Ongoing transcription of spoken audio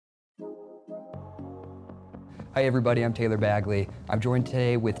Hi everybody, I'm Taylor Bagley. I'm joined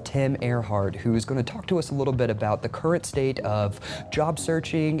today with Tim Earhart, who's going to talk to us a little bit about the current state of job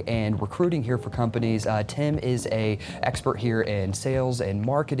searching and recruiting here for companies. Tim is an expert here in sales and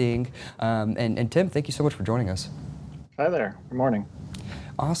marketing. And Tim, thank you so much for joining us. Hi there. Good morning.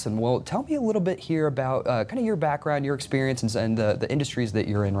 Awesome. Well, tell me a little bit here about kind of your background, your experience, and the industries that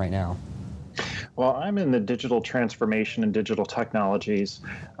you're in right now. Well, I'm in the digital transformation and digital technologies,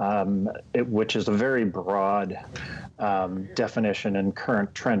 which is a very broad definition and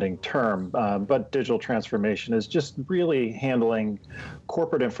current trending term. But digital transformation is just really handling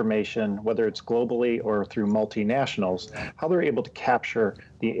corporate information, whether it's globally or through multinationals, how they're able to capture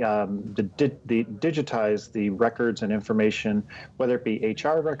digitize the records and information, whether it be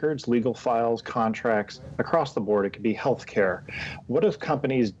HR records, legal files, contracts, across the board. It could be healthcare. What do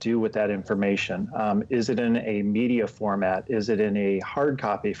companies do with that information? Is it in a media format? Is it in a hard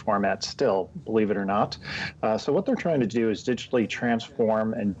copy format still, believe it or not? So what they're trying to do is digitally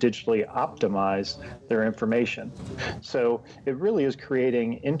transform and digitally optimize their information. So it really is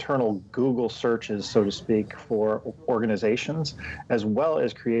creating internal Google searches, so to speak, for organizations, as well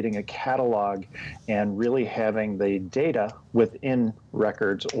as creating a catalog and really having the data within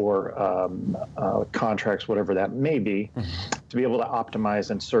records or contracts, whatever that may be, to be able to optimize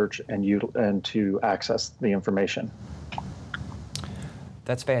and search and to access the information.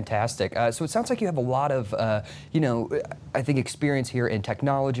 That's fantastic. So it sounds like you have a lot of, I think experience here in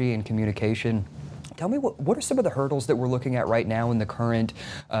technology and communication. Tell me, what are some of the hurdles that we're looking at right now in the current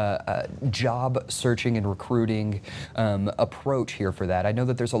job searching and recruiting approach here for that? I know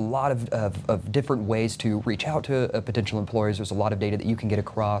that there's a lot of different ways to reach out to potential employers. There's a lot of data that you can get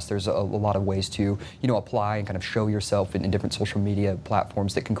across. There's a lot of ways to, apply and kind of show yourself in different social media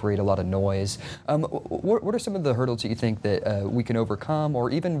platforms that can create a lot of noise. What are some of the hurdles that you think that we can overcome,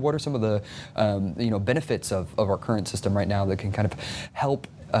 or even what are some of the, benefits of our current system right now that can kind of help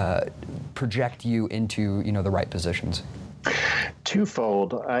project you into the right positions?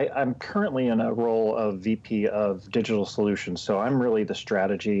 Twofold. I'm currently in a role of VP of Digital Solutions, so I'm really the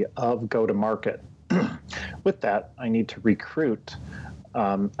strategy of go-to-market. With that, I need to recruit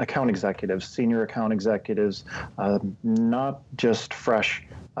account executives, senior account executives, not just fresh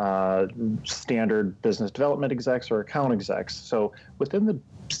standard business development execs or account execs. So within the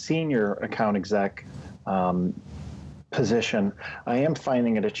senior account exec position, I am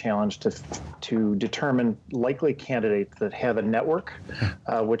finding it a challenge to determine likely candidates that have a network,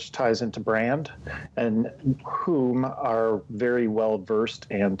 which ties into brand, and whom are very well versed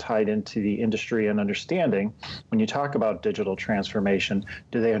and tied into the industry and understanding. When you talk about digital transformation,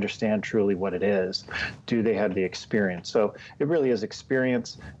 do they understand truly what it is? Do they have the experience? So it really is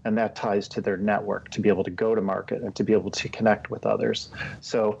experience, and that ties to their network to be able to go to market and to be able to connect with others.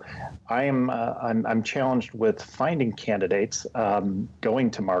 So I'm challenged with finding candidates, going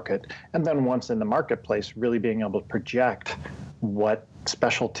to market, and then once in the marketplace, really being able to project what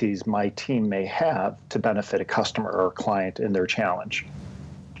specialties my team may have to benefit a customer or a client in their challenge.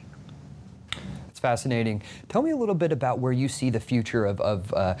 It's fascinating. Tell me a little bit about where you see the future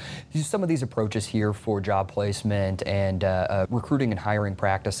of some of these approaches here for job placement and recruiting and hiring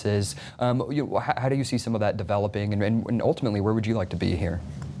practices. How do you see some of that developing, and ultimately, where would you like to be here?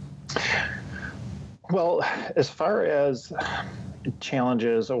 Well, as far as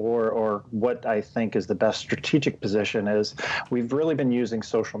challenges or what I think is the best strategic position is, we've really been using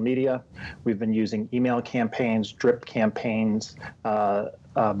social media. We've been using email campaigns, drip campaigns,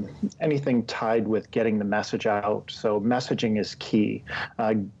 anything tied with getting the message out. So messaging is key.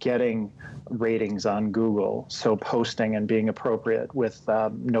 Getting ratings on Google, so posting and being appropriate with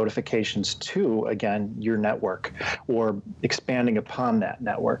notifications to, again, your network or expanding upon that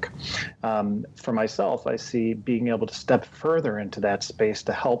network. For myself, I see being able to step further into that space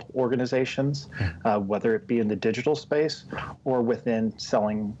to help organizations, whether it be in the digital space or within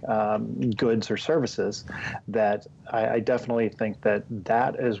selling goods or services, that I definitely think that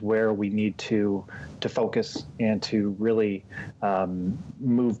is where we need to focus and to really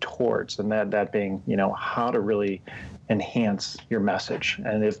move towards, and that being, how to really enhance your message.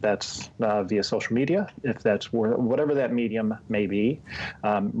 And if that's via social media, if that's whatever that medium may be,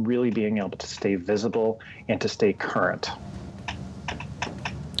 really being able to stay visible and to stay current.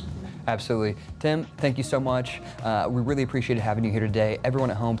 Absolutely. Tim, thank you so much. We really appreciated having you here today. Everyone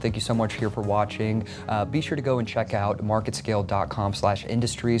at home, thank you so much here for watching. Be sure to go and check out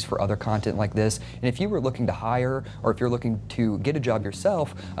marketscale.com/industries for other content like this. And if you were looking to hire or if you're looking to get a job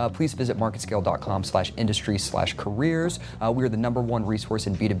yourself, please visit marketscale.com/industries/careers. We are the #1 resource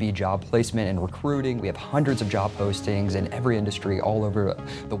in B2B job placement and recruiting. We have hundreds of job postings in every industry all over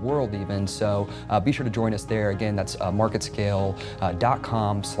the world even. So be sure to join us there. Again, that's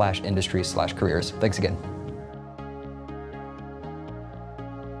marketscale.com/industries/careers. Thanks again.